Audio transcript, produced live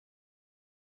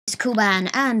HughBieT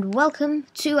and welcome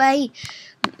to a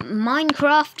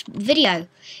Minecraft video.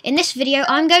 In this video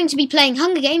I'm going to be playing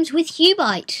Hunger Games with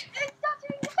HughBieT.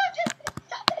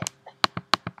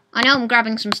 I know, I'm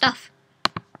grabbing some stuff.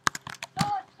 Oh,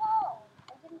 I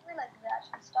didn't realise it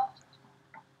actually started.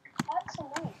 That's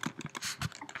annoying.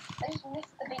 I just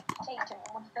missed the big potato.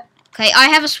 Okay, I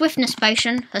have a swiftness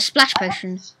potion, a splash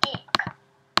potion.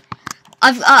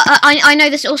 I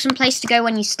know this awesome place to go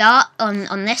when you start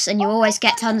on this, and you always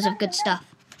get tons of good stuff.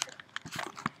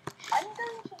 I'm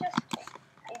going to just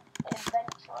take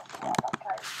an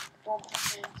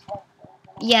adventure.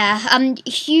 Yeah,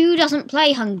 Hugh doesn't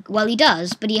play well, he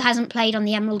does, but he hasn't played on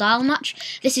the Emerald Isle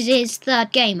much. This is his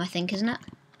third game, I think, isn't it?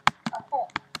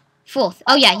 Fourth.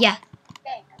 Oh yeah. Game,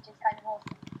 which is kind of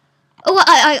awesome.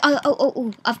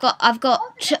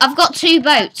 I've got two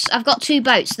boats. I've got two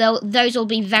boats. Those will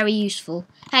be very useful.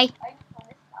 Hey.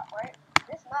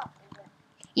 This map isn't.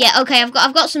 Yeah. Okay.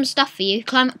 I've got some stuff for you.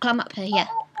 Climb up here. Yeah.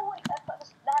 Oh, wait, I've got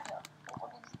this ladder.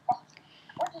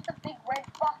 What is the big red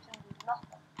button with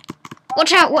nothing?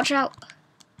 Watch out! Watch out!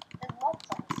 There's mobs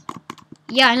on this.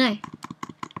 Yeah, I know. And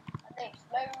they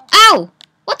explode. Ow!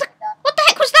 What the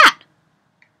heck was that?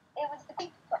 It was the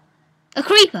creeper. A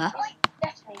creeper? It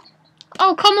detonated.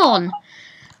 Oh, come on!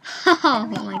 Oh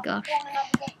my gosh. Go on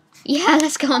another game. Yeah,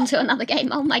 let's go on to another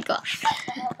game. Oh my gosh.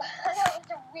 That was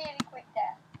a really quick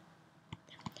death.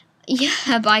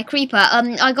 Yeah, by creeper.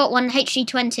 I got one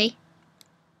HG20.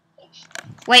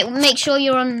 Wait, make sure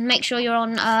you're on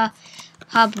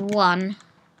hub 1.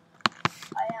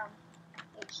 I am.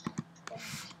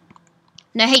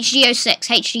 No, HG06,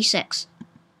 HG6.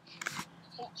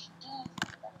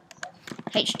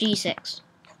 HG6.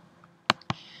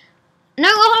 No,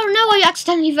 oh no, I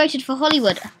accidentally voted for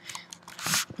Hollywood. It's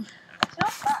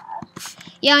not bad.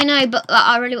 Yeah, I know, but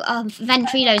I really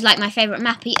Ventrilo's like my favourite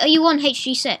map. Are you on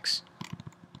HG6?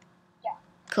 Yeah.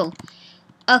 Cool.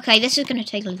 Okay, this is going to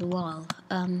take a little while.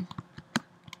 What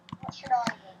should I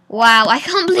do? Wow, I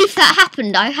can't believe that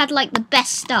happened. I had like the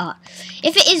best start.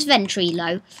 If it is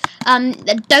Ventrilo,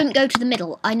 don't go to the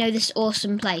middle. I know this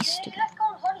awesome place. Let's go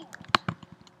on Hollywood.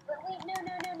 But wait, no.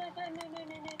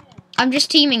 I'm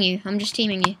just teaming you. I'm just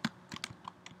thinking, which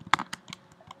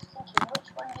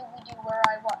one do we do where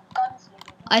I want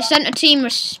gunslinger? I sent a team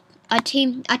I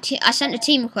sent a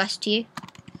team request to you.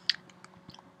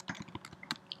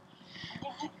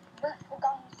 Did you vote for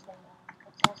gunslinger?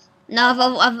 It's awesome. No,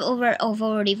 I've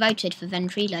already voted for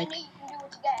Ventrilo. You can do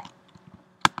it again.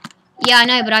 Yeah, I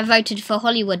know, but I voted for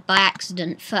Hollywood by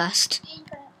accident first. You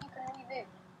can revote.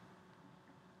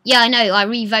 Yeah, I know. I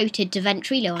re-voted to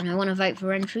Ventrilo, and I want to vote for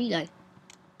Ventrilo.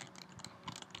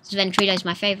 Because Ventrilo's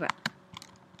my favourite.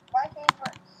 My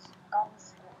favourite's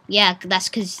gunslinger. Yeah, that's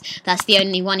because that's the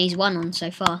only one he's won on so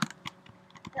far.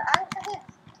 No, and because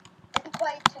if you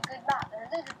play a good map,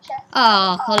 there's loads of chests.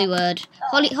 Oh, Hollywood.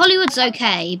 Hollywood's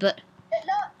okay, but...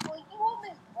 Well, you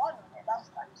almost won on it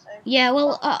last time, so... Yeah,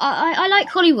 well, I like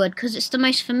Hollywood because it's the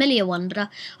most familiar one, but I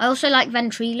also like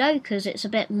Ventrilo because it's a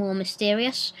bit more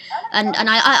mysterious. And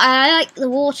I like the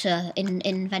water in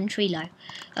Ventrilo.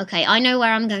 Okay, I know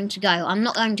where I'm going to go. I'm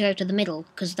not going to go to the middle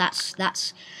because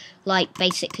that's like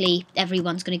basically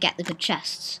everyone's going to get the good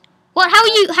chests. What? How are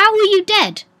you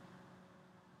dead?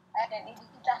 I don't need to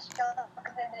just kill them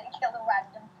because then they kill the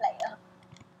random player.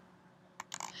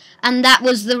 And that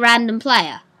was the random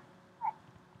player.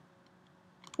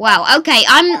 Wow. Okay,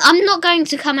 I'm not going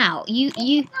to come out.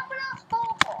 You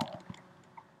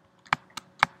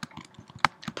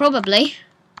probably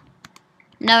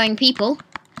knowing people.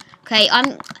 Okay,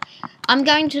 I'm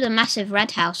going to the massive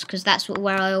red house because that's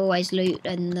where I always loot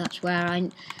and that's where I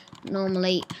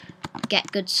normally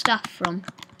get good stuff from.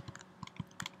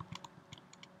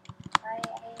 I'm going to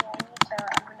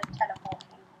teleport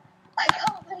you. I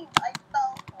can't believe I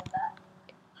fell for that.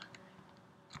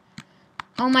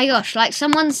 Oh my gosh! Like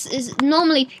is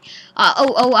normally.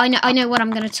 I know what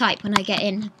I'm gonna type when I get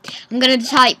in. I'm gonna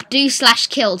type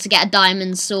do/kill to get a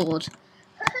diamond sword.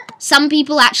 Some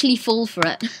people actually fall for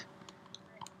it. Do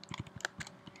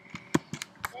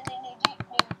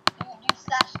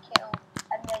 /kill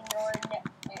and then you're in it.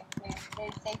 They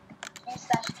say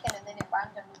do/kill and then it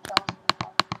randomly kills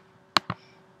people.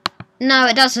 No,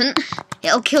 it doesn't.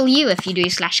 It'll kill you if you do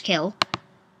 /kill.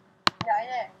 Yeah, I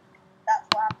know. That's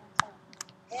what happens too.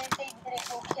 They say that it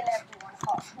will kill everyone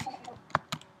apart from you.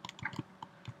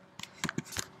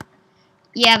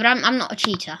 Yeah, but I'm not a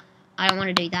cheater. I don't want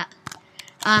to do that.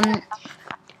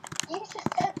 You just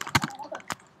said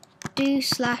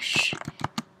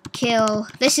do/kill.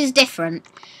 This is different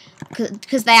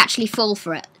because they actually fall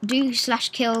for it.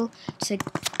 Do/kill to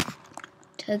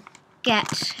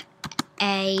get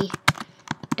a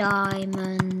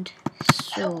diamond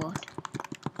sword.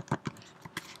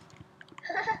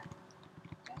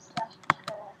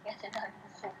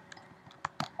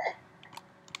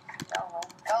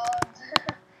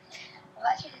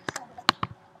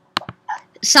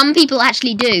 Some people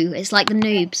actually do. It's like the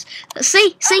noobs.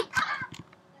 See?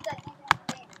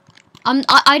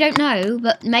 I don't know,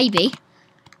 but maybe.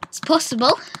 It's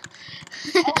possible.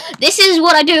 This is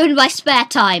what I do in my spare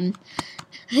time.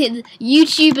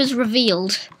 YouTubers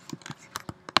revealed.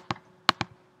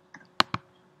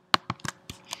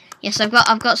 Yes, I've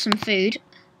got some food.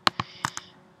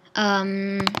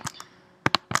 Got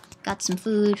some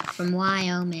food from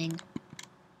Wyoming.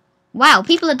 Wow,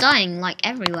 people are dying like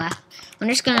everywhere. I'm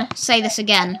just gonna say this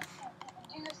again.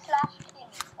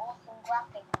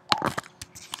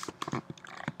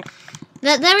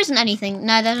 There isn't anything.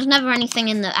 No, there's never anything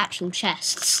in the actual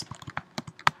chests.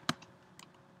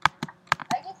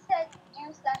 I just said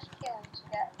do/kill to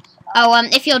get. Oh,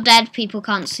 if you're dead, people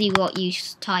can't see what you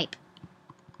type.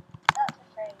 That's a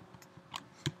shame.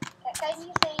 Can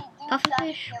you say do/kill?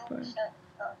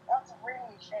 That's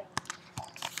really a shame.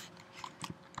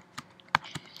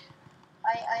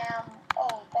 I am.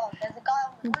 Oh god, there's a guy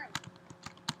on the roof.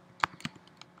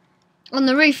 On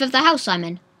the roof of the house I'm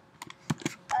in.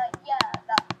 Yeah,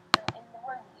 that in the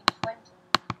room that you just went to.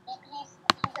 He can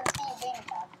see your game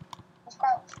pad. He's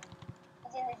crouching.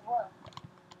 He's in this room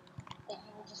that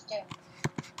you were just in.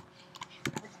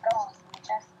 With glass in the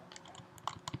chest.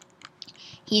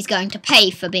 He's going to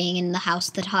pay for being in the house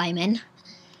that I'm in.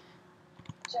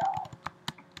 Job.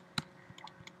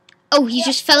 Oh, he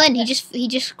just fell in. He just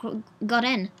got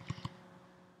in.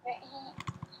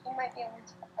 He might be able to.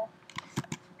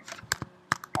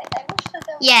 I wish that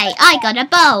there was. Yay! I got a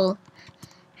bowl.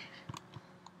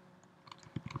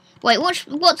 Wait,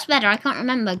 what's better? I can't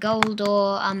remember. Gold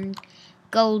or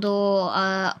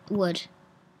wood. Wood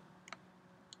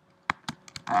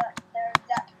is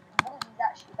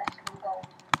actually better than gold.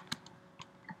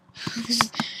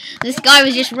 This guy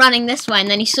was just running this way, and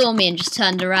then he saw me and just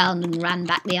turned around and ran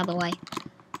back the other way.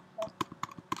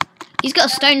 He's got a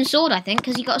stone sword, I think,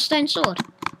 because he got a stone sword.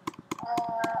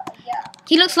 Yeah.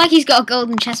 He looks like he's got a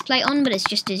golden chest plate on, but it's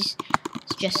just his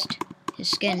skin. It would be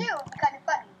kind of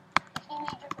funny if you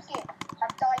made your skin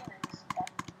have diamonds.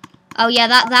 Oh yeah,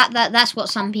 that's what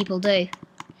some people do.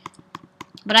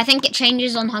 But I think it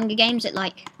changes on Hunger Games. It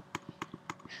like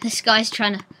this guy's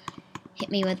trying to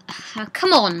hit me with.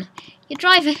 Come on, you're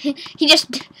driving. He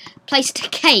just placed a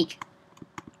cake.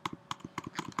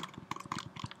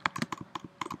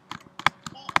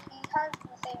 He has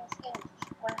the same skin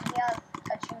when he has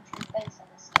a choo-choo face on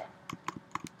his skin.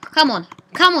 Come on,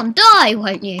 die,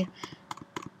 won't you?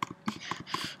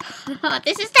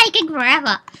 This is taking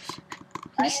forever.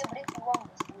 I know, but if you want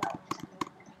this, then that would just be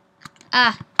weird.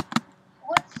 Ah.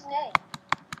 What's his name?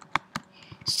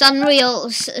 Sunreal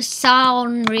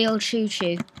Choo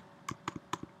Choo.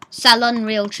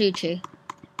 Salunreal Choo Choo.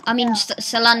 I mean,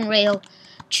 Salunreal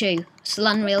Choo.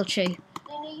 Salunreal Choo. You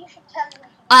should tell him.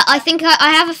 I think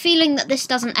I have a feeling that this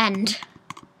doesn't end.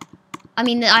 I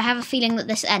mean, I have a feeling that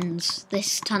this ends.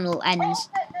 This tunnel ends.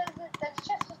 Oh, there's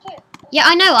chests too. Yeah,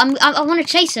 I know. I want to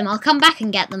chase him. I'll come back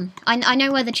and get them. I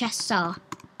know where the chests are.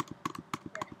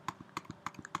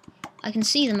 I can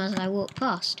see them as I walk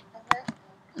past.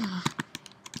 Oh,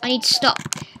 I need to stop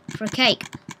for a cake.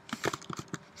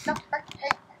 Stop for a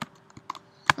cake.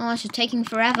 Oh, this is taking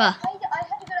forever. I had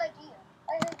a good idea.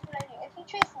 If you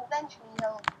chase him, eventually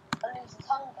he'll lose his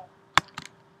hunger.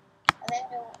 And then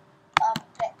he'll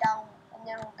get down, and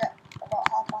then he'll get about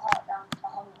half a heart down to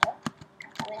hunger.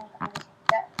 And then you can just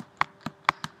get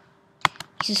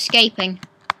He's escaping.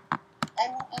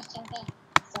 and eating beef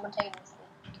simultaneously.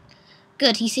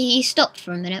 Good. He stopped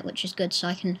for a minute, which is good, so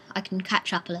I can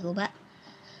catch up a little bit.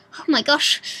 Oh my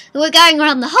gosh, we're going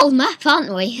around the whole map,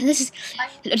 aren't we? This is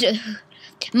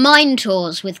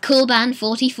MineTours with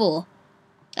HughBieT44.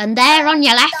 And there on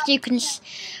your left you can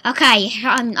okay,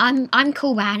 I'm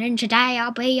HughBieT, and today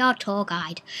I'll be your tour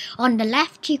guide. On the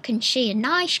left you can see a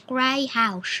nice grey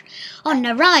house. On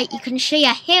the right you can see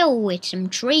a hill with some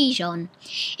trees on.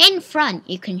 In front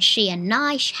you can see a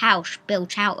nice house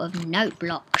built out of note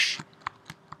blocks.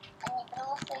 And you can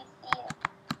also see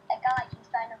a guy who's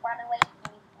trying to run away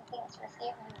from you who thinks you're a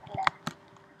serial killer.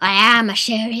 I am a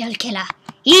serial killer.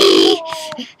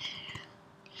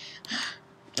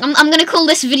 I'm gonna call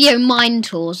this video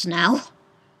MineTours now.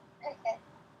 Okay.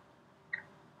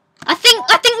 I think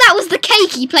that was the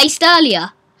cake he placed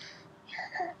earlier.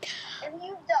 Have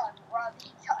you done rather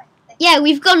than time? Yeah,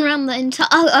 we've gone around the entire.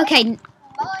 Oh, okay. Mining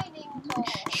tour.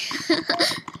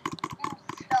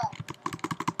 Stop.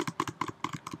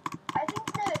 I think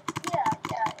that, yeah,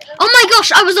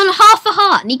 gosh, I was on half a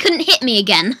heart and he couldn't hit me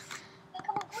again. Yeah,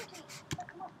 come on, quickly. Yeah,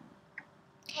 come on.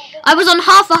 I was on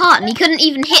half a heart and he couldn't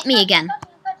even hit me again.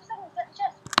 30 seconds, get the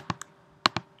chest.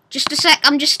 Just a sec,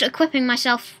 I'm just equipping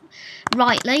myself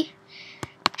rightly.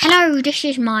 Hello, this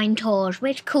is MineTours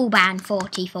with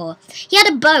HughBieT44. He had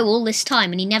a bow all this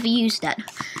time and he never used it. You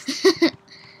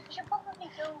should probably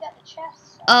go and get the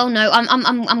chest. Oh no,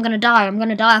 I'm gonna die. I'm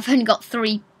gonna die. I've only got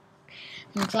 3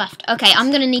 things left. Okay, I'm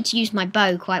gonna need to use my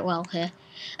bow quite well here,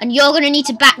 and you're gonna need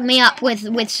to back me up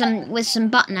with some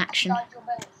button action.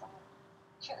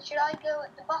 Should I go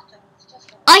at the bottom?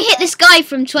 I hit this guy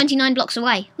from 29 blocks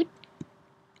away. Should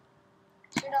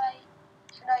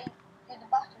I do the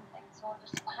bottom thing? So I'll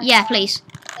just Yeah, please.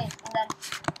 And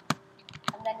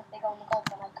then if they go on the gold,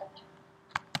 then I could.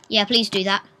 Yeah, please do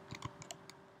that.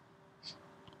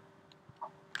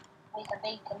 Make a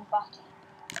bacon button.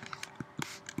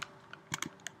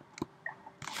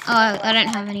 Oh, I don't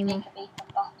have any more. Make a bacon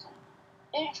button.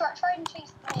 Try and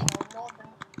chase them in or lure them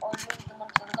onto the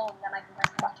gold, and then I can press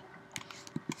the button.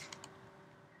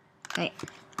 Okay.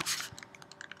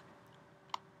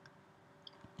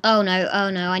 Oh no,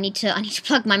 I need to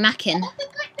plug my Mac in. Oh,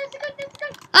 there's a guy.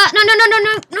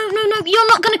 No, you're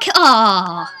not gonna kill.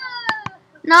 Ah,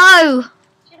 no.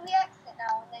 Should we exit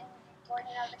now and then join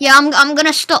another? Yeah, I'm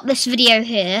gonna stop this video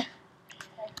here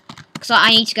because I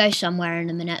need to go somewhere in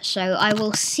a minute. So I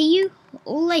will see you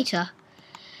all later.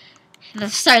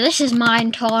 So this is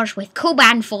MineTours with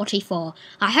HughBieT44.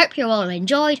 I hope you all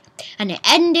enjoyed, and it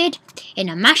ended in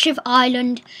a massive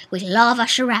island with lava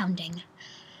surrounding.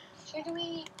 Should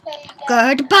we play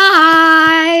again?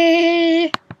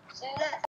 Goodbye.